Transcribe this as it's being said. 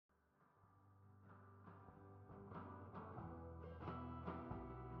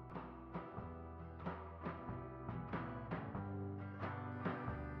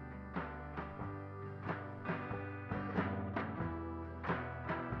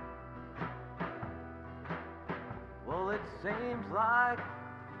seems like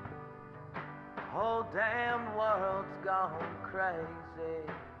the whole damn world's gone crazy.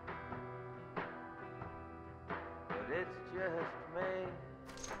 But it's just me.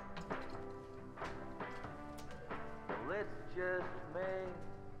 Well, it's just me.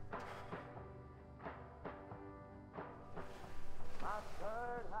 My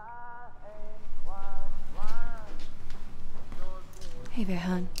third eye ain't quite blind. Hey there,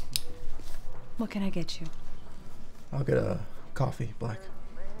 hon. What can I get you? I'll get a coffee, black.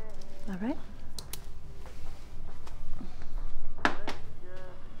 All right.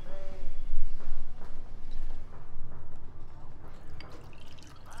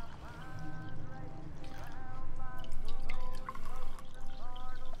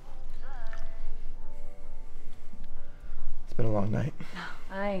 It's been a long night.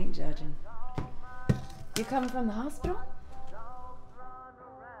 I ain't judging. You coming from the hospital?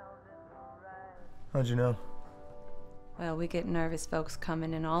 How'd you know? Well, we get nervous folks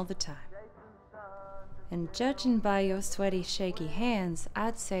coming in all the time. And judging by your sweaty, shaky hands,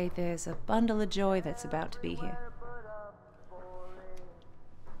 I'd say there's a bundle of joy that's about to be here.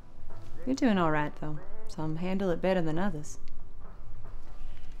 You're doing all right, though. Some handle it better than others.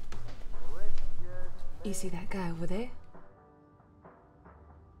 You see that guy over there?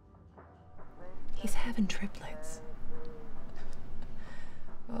 He's having triplets.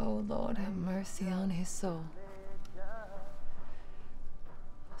 Oh, Lord, have mercy on his soul.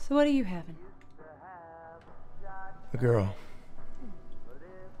 So what are you having? A girl.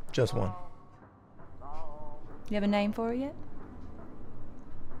 Just one. You have a name for it yet?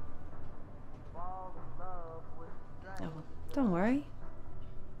 Oh, well, don't worry.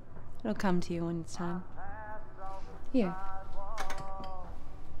 It'll come to you when it's time. Here.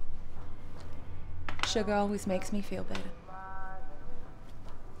 Sugar always makes me feel better.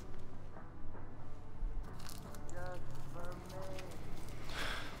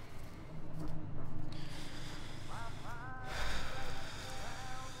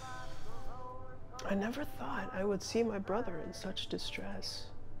 I never thought I would see my brother in such distress.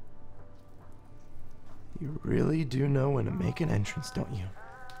 You really do know when to make an entrance, don't you?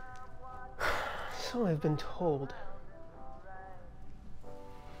 So I've been told.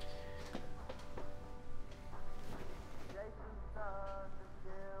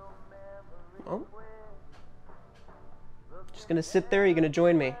 Oh? Just gonna sit there, or are you gonna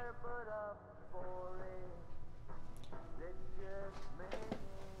join me?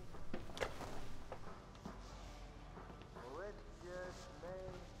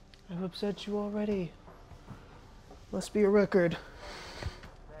 I've upset you already. Must be a record.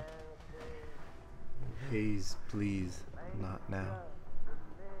 Hayes, please, not now.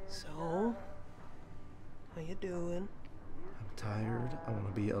 So, how you doing? I'm tired. I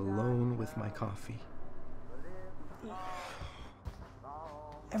want to be alone with my coffee.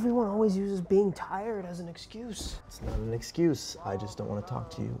 Everyone always uses being tired as an excuse. It's not an excuse. I just don't want to talk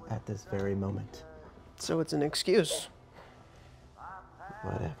to you at this very moment. So it's an excuse.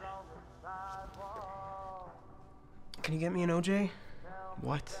 Whatever. Can you get me an OJ?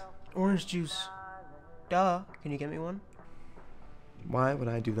 What? Orange juice. Duh. Can you get me one? Why would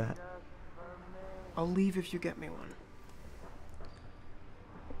I do that? I'll leave if you get me one.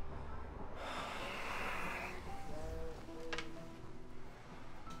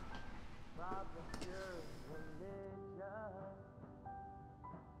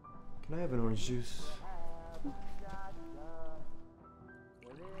 Can I have an orange juice?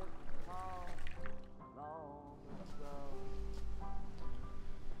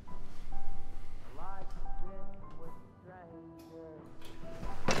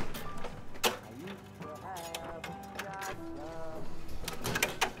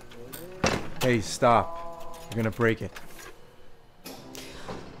 Hey, stop. You're gonna break it.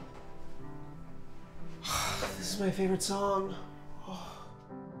 This is my favorite song.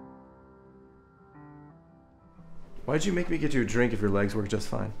 Why'd you make me get you a drink if your legs work just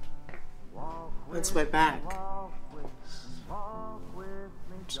fine? That's my back. I'm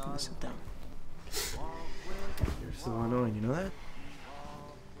just gonna sit down. You're so annoying, you know that?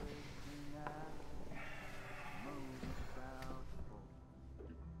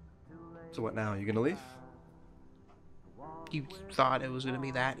 So what now? You gonna leave? You thought it was gonna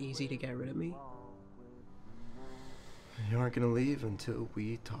be that easy to get rid of me? You aren't gonna leave until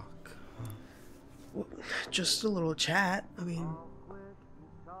we talk. Huh? Well, just a little chat. I mean...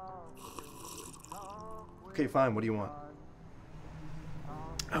 Okay, fine. What do you want?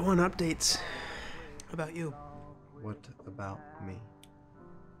 I want updates about you. What about me?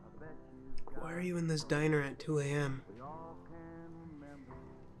 Why are you in this diner at 2 a.m.?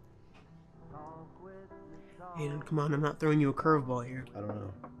 Aidan, come on, I'm not throwing you a curveball here. I don't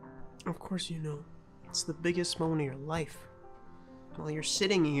know. Of course you know. It's the biggest moment of your life. While you're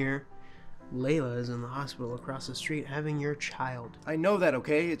sitting here, Layla is in the hospital across the street having your child. I know that,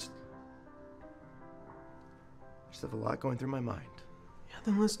 okay? I just have a lot going through my mind. Yeah,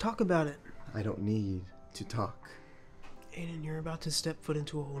 then let's talk about it. I don't need to talk. Aidan, you're about to step foot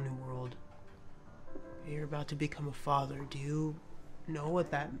into a whole new world. You're about to become a father. Do you know what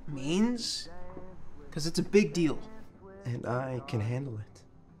that means? Because it's a big deal. And I can handle it.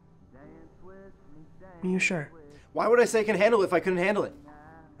 Are you sure? Why would I say I can handle it if I couldn't handle it?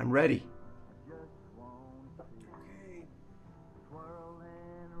 I'm ready. Okay.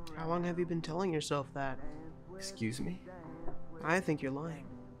 How long have you been telling yourself that? Excuse me? I think you're lying.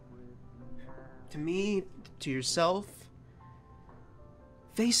 To me, to yourself.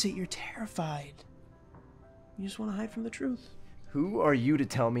 Face it, you're terrified. You just want to hide from the truth. Who are you to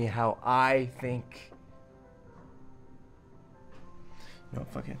tell me how I think? No,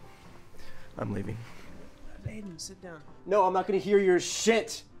 fuck it. I'm leaving. Aidan, sit down. No, I'm not gonna hear your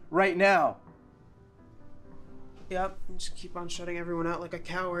shit right now. Yep, just keep on shutting everyone out like a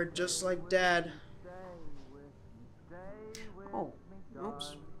coward, just like Dad. Oh,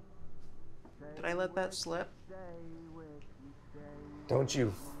 oops. Did I let that slip? Don't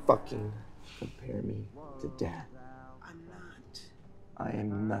you fucking compare me to Dad. I'm not. I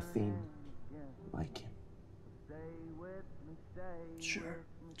am nothing like him. Sure.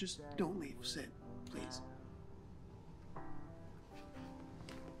 Just don't leave. Sit, please.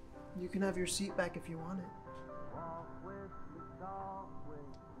 You can have your seat back if you want it. Oh.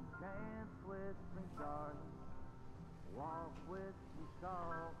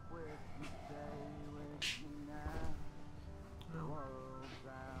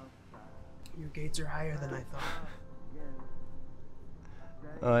 Your gates are higher than I thought.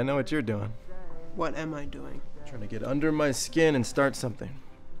 Oh, I know what you're doing. What am I doing? Trying to get under my skin and start something.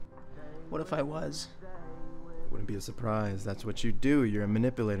 What if I was? Wouldn't be a surprise. That's what you do. You're a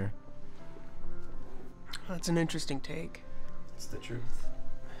manipulator. That's an interesting take. It's the truth.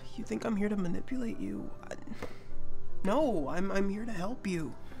 You think I'm here to manipulate you? No, I'm here to help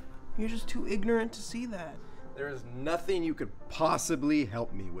you. You're just too ignorant to see that. There is nothing you could possibly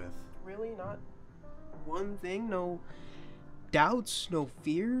help me with. Really? Not one thing? No doubts? No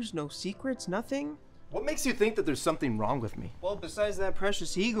fears? No secrets? Nothing? What makes you think that there's something wrong with me? Well, besides that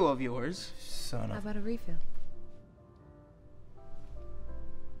precious ego of yours. Son How of... about a refill?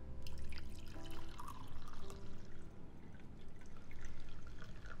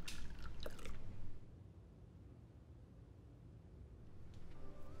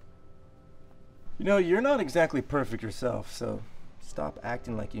 You know, you're not exactly perfect yourself, so stop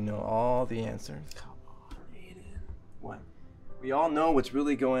acting like you know all the answers. Come on, Aidan. What? We all know what's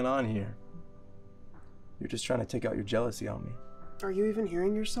really going on here. You're just trying to take out your jealousy on me. Are you even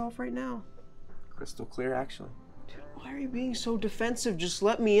hearing yourself right now? Crystal clear, actually. Dude, why are you being so defensive? Just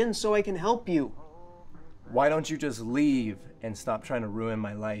let me in so I can help you. Why don't you just leave and stop trying to ruin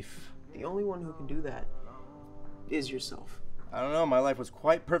my life? The only one who can do that is yourself. I don't know, my life was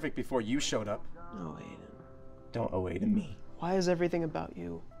quite perfect before you showed up. No, Aidan. Don't owe to me. Why is everything about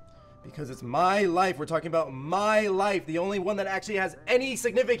you? Because it's my life. We're talking about my life, the only one that actually has any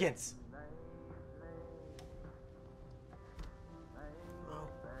significance. Oh.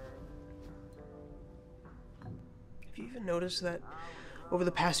 Have you even noticed that over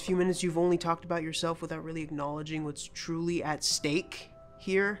the past few minutes you've only talked about yourself without really acknowledging what's truly at stake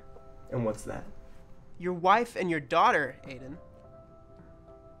here? And what's that? Your wife and your daughter, Aidan.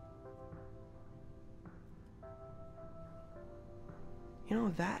 You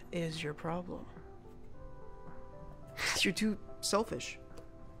know, that is your problem. You're too selfish.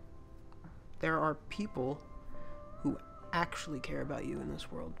 There are people who actually care about you in this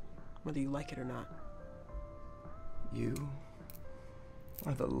world, whether you like it or not. You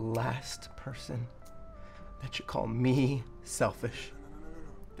are the last person that should call me selfish.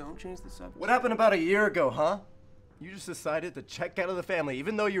 No. Don't change the subject. What happened about a year ago, huh? You just decided to check out of the family,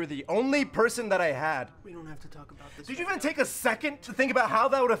 even though you were the only person that I had. We don't have to talk about this. Did you even take a second to think about how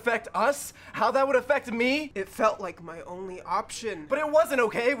that would affect us? How that would affect me? It felt like my only option. But it wasn't,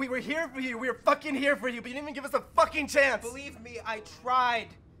 okay? We were here for you. We were fucking here for you, but you didn't even give us a fucking chance. Believe me, I tried.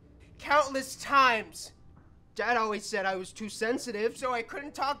 Countless times. Dad always said I was too sensitive, so I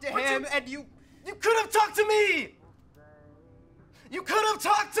couldn't talk to him, and you... You could have talked to me! You could have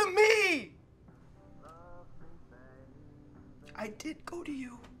talked to me! I did go to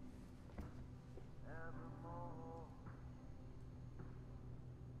you.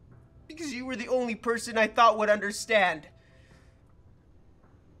 Because you were the only person I thought would understand.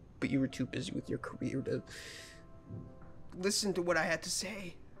 but you were too busy with your career to listen to what I had to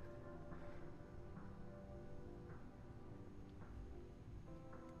say.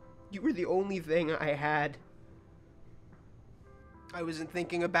 You were the only thing I had. I wasn't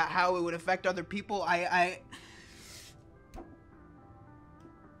thinking about how it would affect other people. I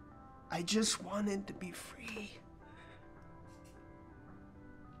just wanted to be free.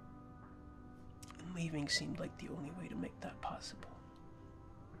 And leaving seemed like the only way to make that possible.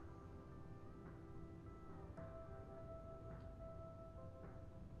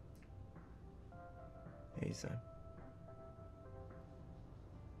 Hey, son.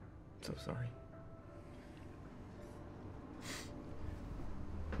 So sorry.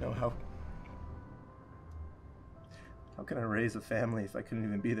 No, how can I raise a family if I couldn't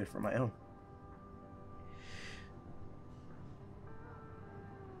even be there for my own?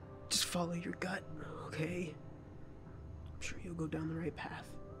 Just follow your gut, okay? I'm sure you'll go down the right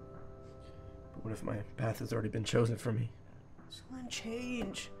path. But what if my path has already been chosen for me? So then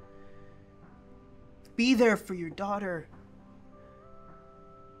change. Be there for your daughter.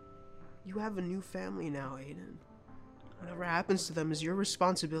 You have a new family now, Aidan. Whatever happens to them is your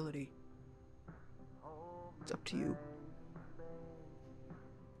responsibility. It's up to you.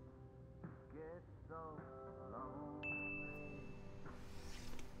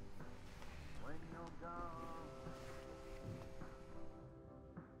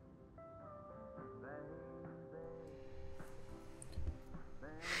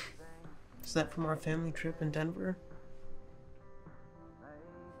 Is that from our family trip in Denver?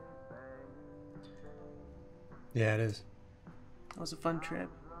 Yeah, it is. That was a fun trip.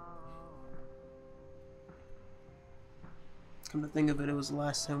 Come to think of it, it was the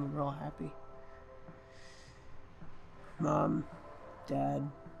last time we were all happy. Mom, Dad,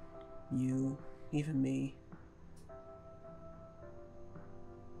 you, even me.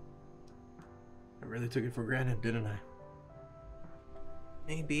 I really took it for granted, didn't I?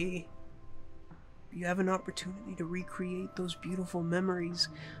 Maybe. You have an opportunity to recreate those beautiful memories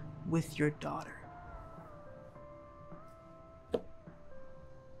with your daughter.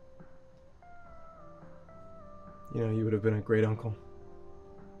 You know, you would have been a great uncle.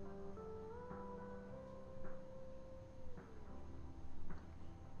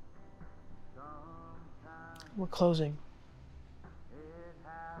 We're closing.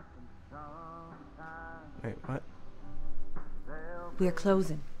 Wait, what? We're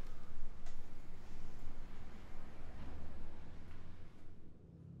closing.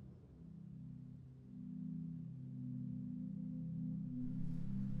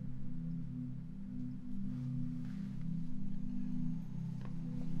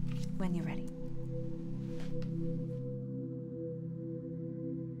 When you're ready.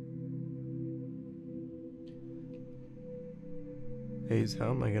 Hayes, how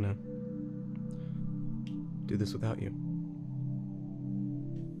am I gonna do this without you?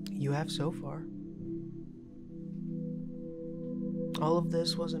 You have so far. All of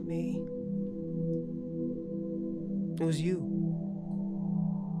this wasn't me. It was you.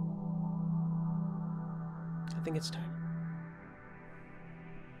 I think it's time.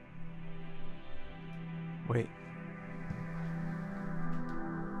 Wait.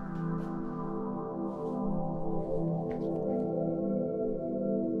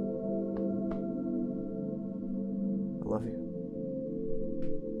 I love you.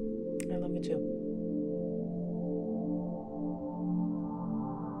 I love you too.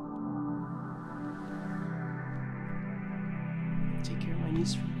 Take care of my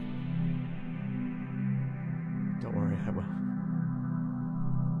niece for me. Don't worry, I will.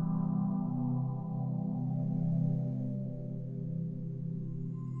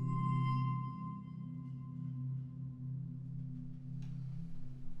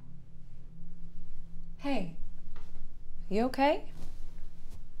 Hey, you okay?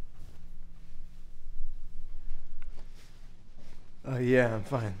 Yeah, I'm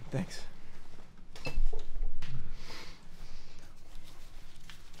fine, thanks.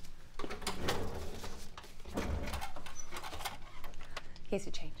 Case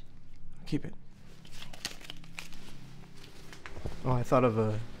of change. Keep it. Oh, I thought of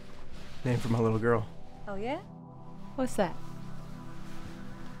a name for my little girl. Oh yeah? What's that?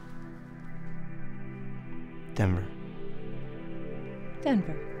 Denver.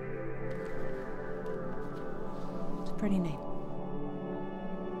 Denver. It's a pretty name.